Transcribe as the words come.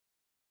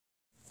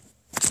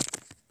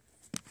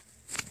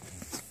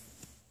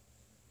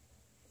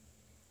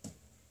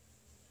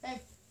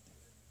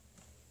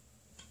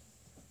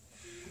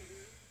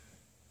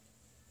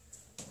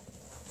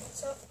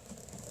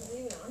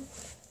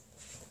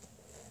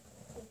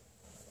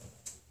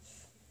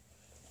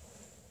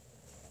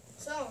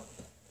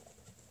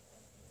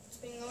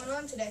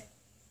today?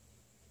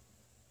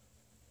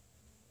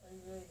 Are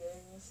you really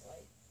doing this?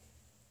 Like,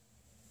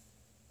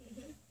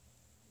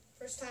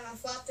 First time I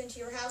flopped into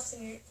your house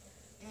and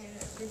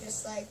you're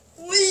just like,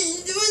 what are you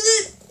doing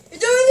this? You're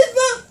doing this,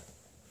 Mom!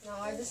 no,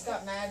 I just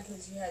got mad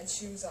because you had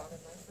shoes on in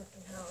my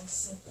freaking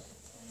house.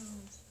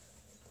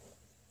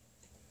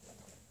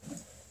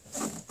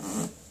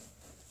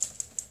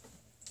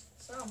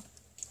 So.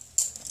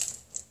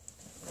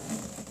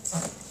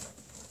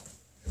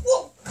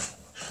 Whoa!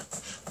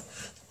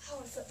 Ow,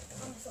 my foot.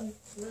 Ow, my foot.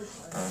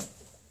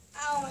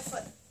 Ow, my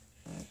foot.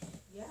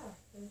 Yeah,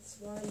 that's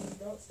why you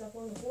don't step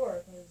on the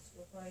floor, because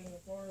we're playing the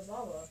floor is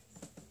lava.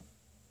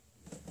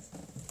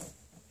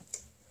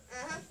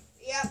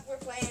 Yep, we're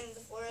playing the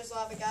floor is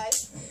lava,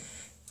 guys.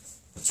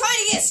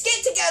 Trying to get a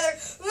skit together.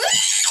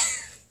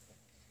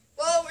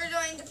 Well, we're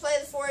going to play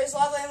the floor is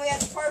lava, and we have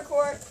to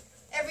parkour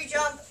every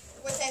jump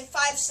within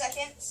 5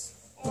 seconds,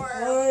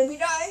 or we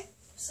die.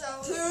 So,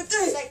 2,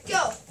 3. like,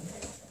 go.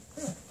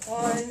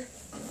 1,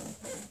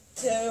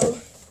 2.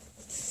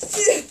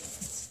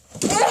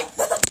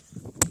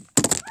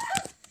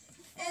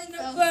 And the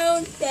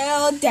Phone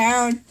fell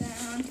down.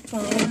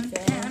 phone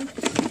down.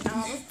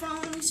 All the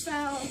phones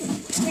fell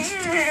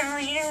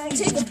down.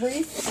 Take a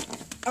brief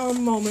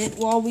moment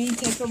while we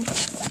fix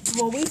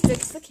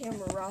the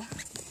camera.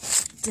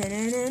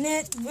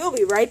 We'll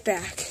be right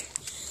back.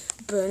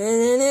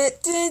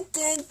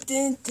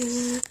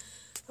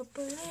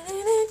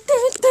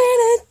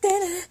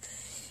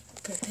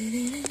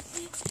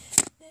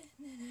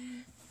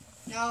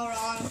 No,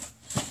 wrong.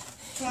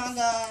 It's on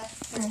the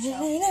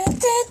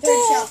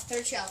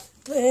third shelf.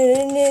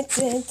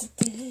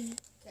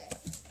 Okay.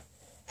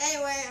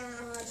 Anyway, I don't know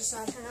how I just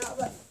saw it turn out,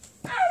 but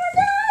oh my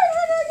god,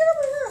 how did I get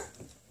over here?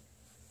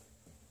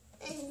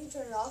 Hey, you can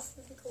turn it off.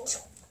 That'd be cool.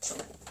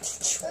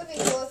 That'd be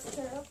cool if you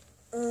turn it off.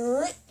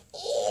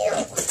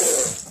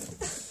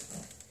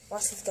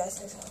 Watch this, guys.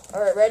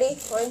 Alright, ready?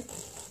 1,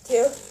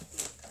 2.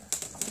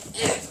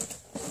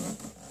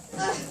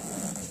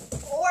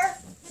 4,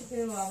 Chicken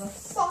and lava.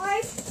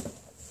 5.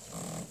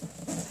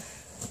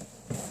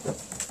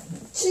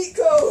 Cheat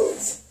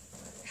codes!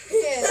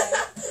 Yeah.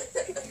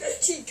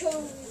 Cheat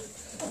code.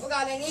 Oh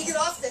god, I need to get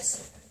off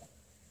this.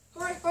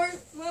 Hurry, hurry.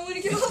 I want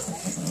to get off.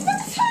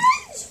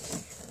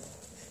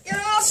 Get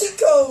off. Cheat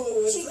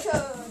codes! Cheat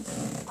code.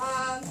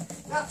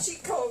 Not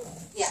cheat code.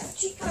 Yeah,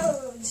 cheat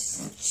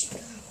codes. Cheat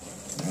code.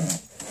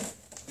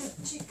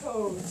 Cheat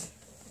codes.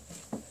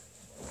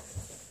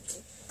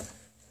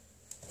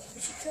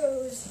 Cheat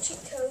codes.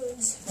 Cheat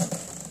codes.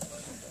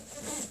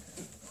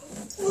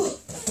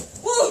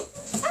 Whoa!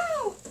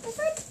 Ow! My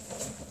foot.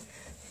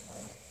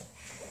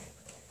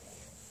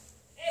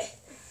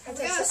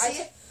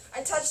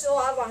 I touched the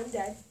lava, I'm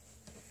dead.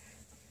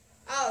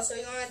 Oh, so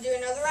you want to do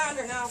another round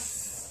or no?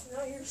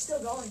 No, you're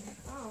still going.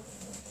 Oh.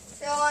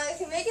 So I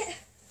can make it?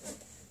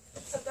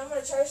 Except I'm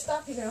gonna try to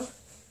stop you now.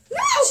 No!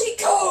 Cheat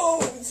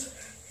codes!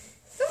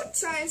 Don't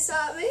try and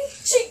stop me.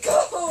 Cheat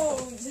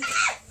codes!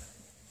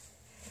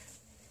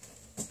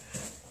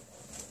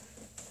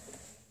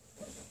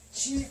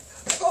 Cheat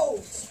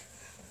codes!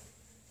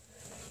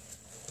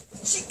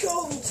 Cheat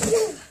codes!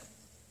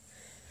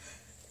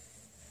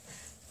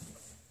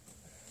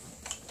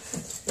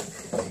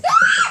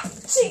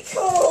 Cheat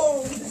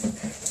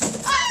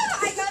codes! Ah,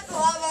 I got the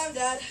lava, I'm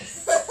dead.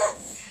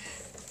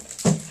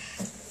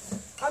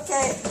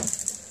 Okay,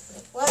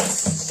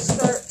 let's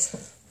start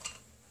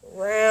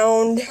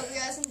round Hope you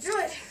guys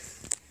enjoyed.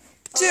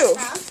 2.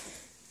 Round.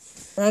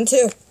 Round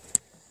 2.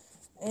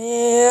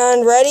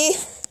 And ready,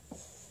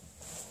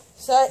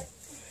 set,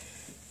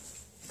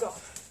 go.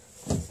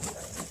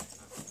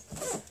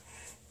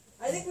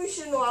 I think we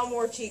shouldn't allow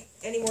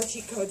any more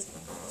cheat codes.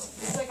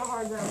 It's like a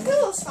hard round.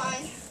 Pillow's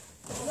fine.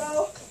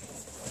 Go.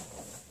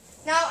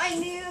 Now I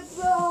need to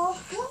blow.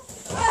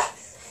 Ah.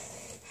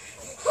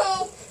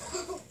 Oh.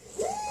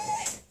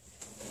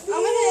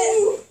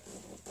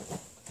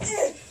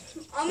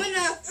 I'm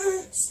gonna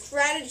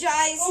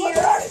strategize Oh my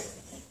here. God.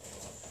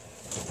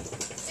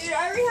 Dude, I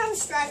already have a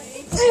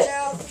strategy planned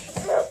out.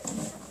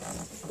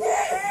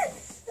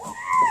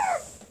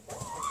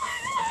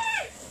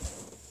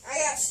 I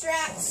got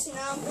straps, you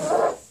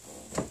know.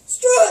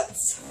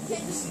 Struts!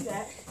 Can't just do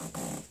that.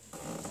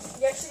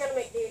 You actually gotta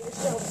make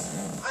dangerous jumps.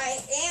 I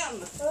am.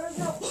 There's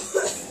no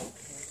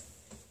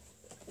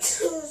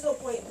there's no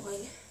point in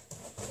playing.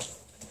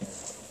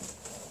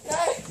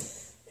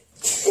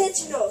 Hit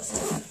your nose.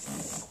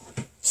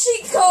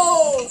 Cheat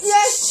codes!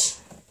 Yes!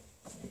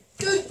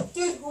 Dude,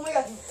 oh my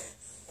god.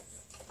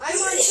 I'm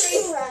on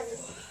train track.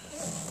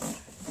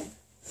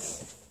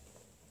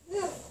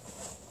 No!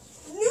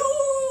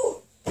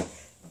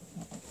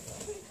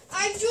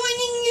 I'm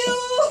joining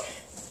you!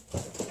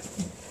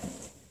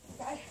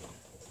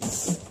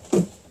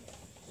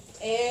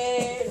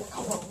 And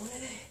come on.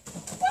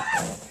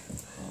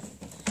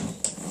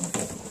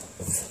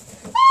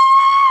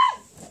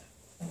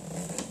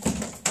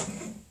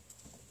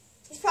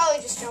 He's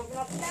probably just jumping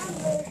up and down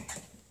there.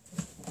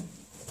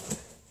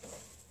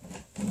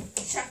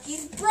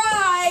 Chucky's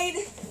bride!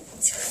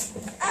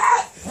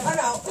 Ah!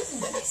 Time out.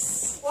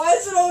 Why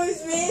is it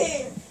always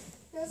me?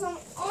 Because I'm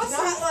awesome.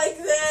 Not like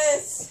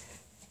this.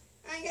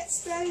 I get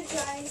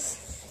strategized.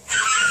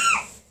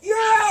 You're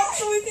out,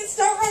 so we can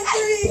start round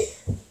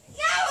 3.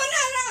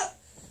 No.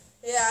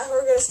 Yeah,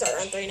 we're gonna start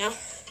round 3 now.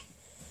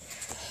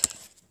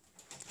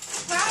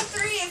 Round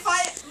 3, if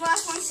I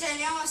last one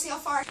standing, I want to see how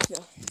far.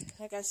 No,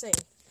 like I was saying.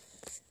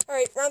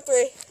 Alright, round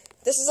 3.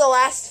 This is the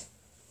last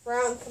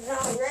round.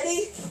 Now,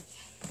 ready,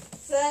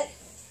 set,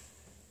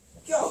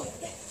 go.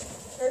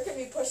 There could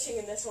be pushing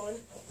in this one.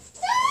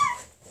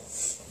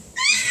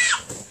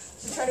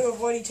 Just try to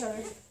avoid each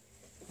other.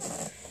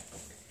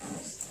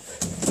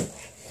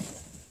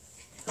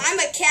 I'm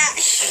a cat.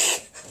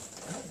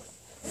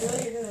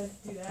 Really? You're gonna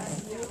do that?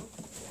 No.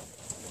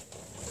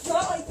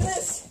 Not like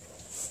this.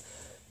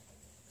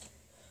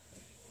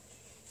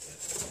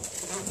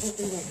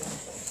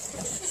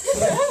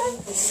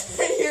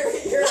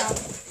 You're out.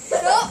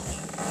 Nope.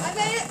 I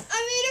made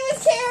it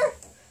with care.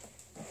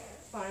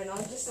 Fine,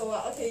 I'll just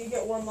allow. Okay, you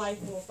get 1 life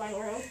in the final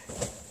round.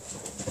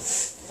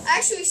 I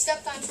actually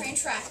stepped on train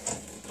track.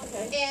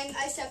 Okay. And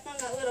I stepped on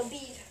that little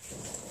bead.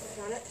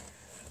 Got it.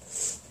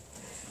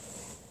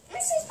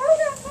 This is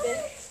program.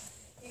 Then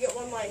you get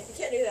 1 life. You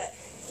can't do that.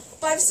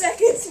 5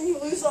 seconds and you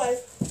lose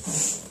life.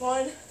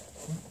 1.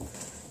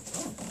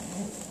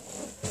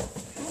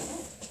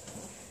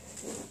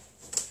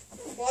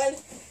 1.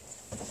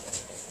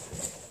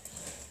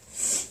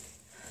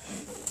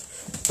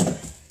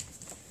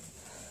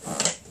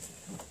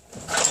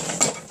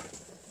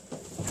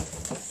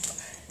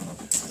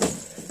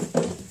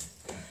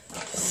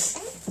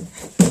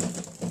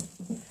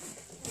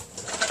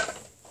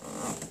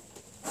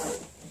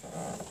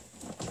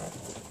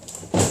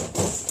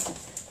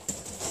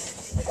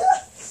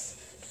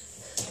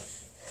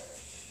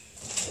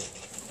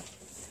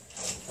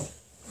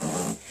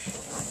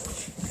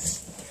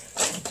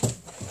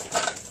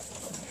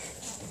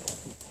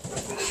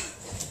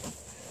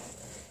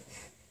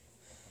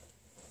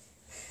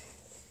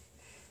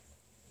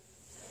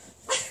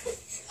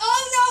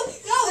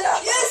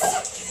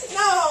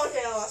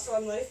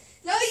 Life.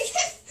 No, you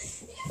can't.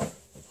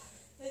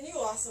 Then you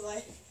lost a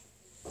life.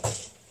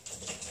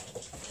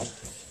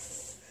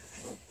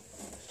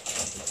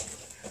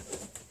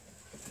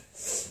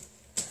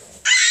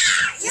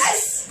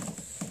 Yes!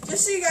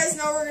 Just so you guys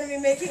know, we're going to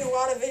be making a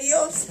lot of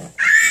videos.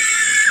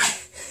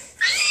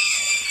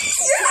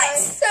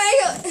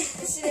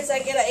 As soon as I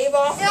get an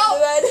A-ball from the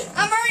bed.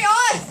 I'm already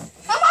on.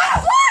 I'm on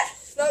a block.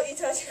 No, you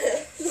touch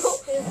it. No,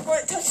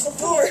 you touch the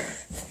floor.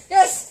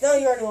 Yes. No,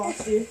 you already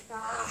lost, dude.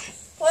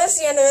 Well, that's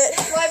the end of it.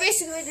 Well, I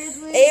basically did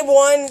lose. Abe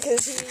won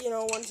because he,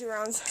 won 2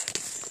 rounds.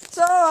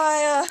 So,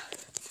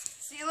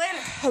 see you later.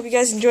 Hope you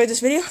guys enjoyed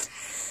this video.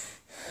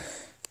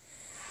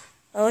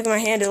 Oh, look at my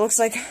hand. It looks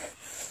like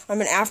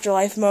I'm in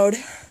afterlife mode.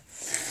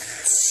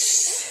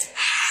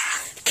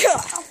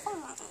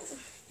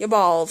 You're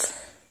bald.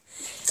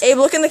 Abe,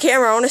 look in the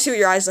camera. I want to see what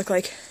your eyes look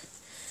like.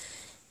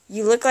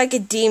 You look like a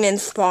demon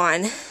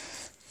spawn.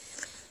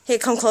 Hey,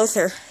 come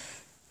closer.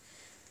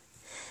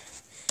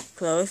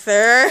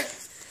 Closer.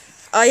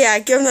 Oh yeah,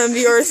 give them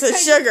viewers the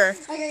sugar.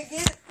 Okay,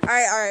 get it.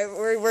 Alright,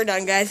 we're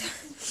done, guys.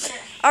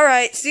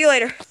 Alright, see you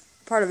later.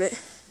 Part of it.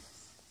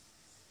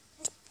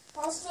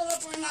 I'll split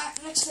up on that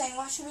next thing.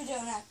 What should we do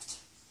next?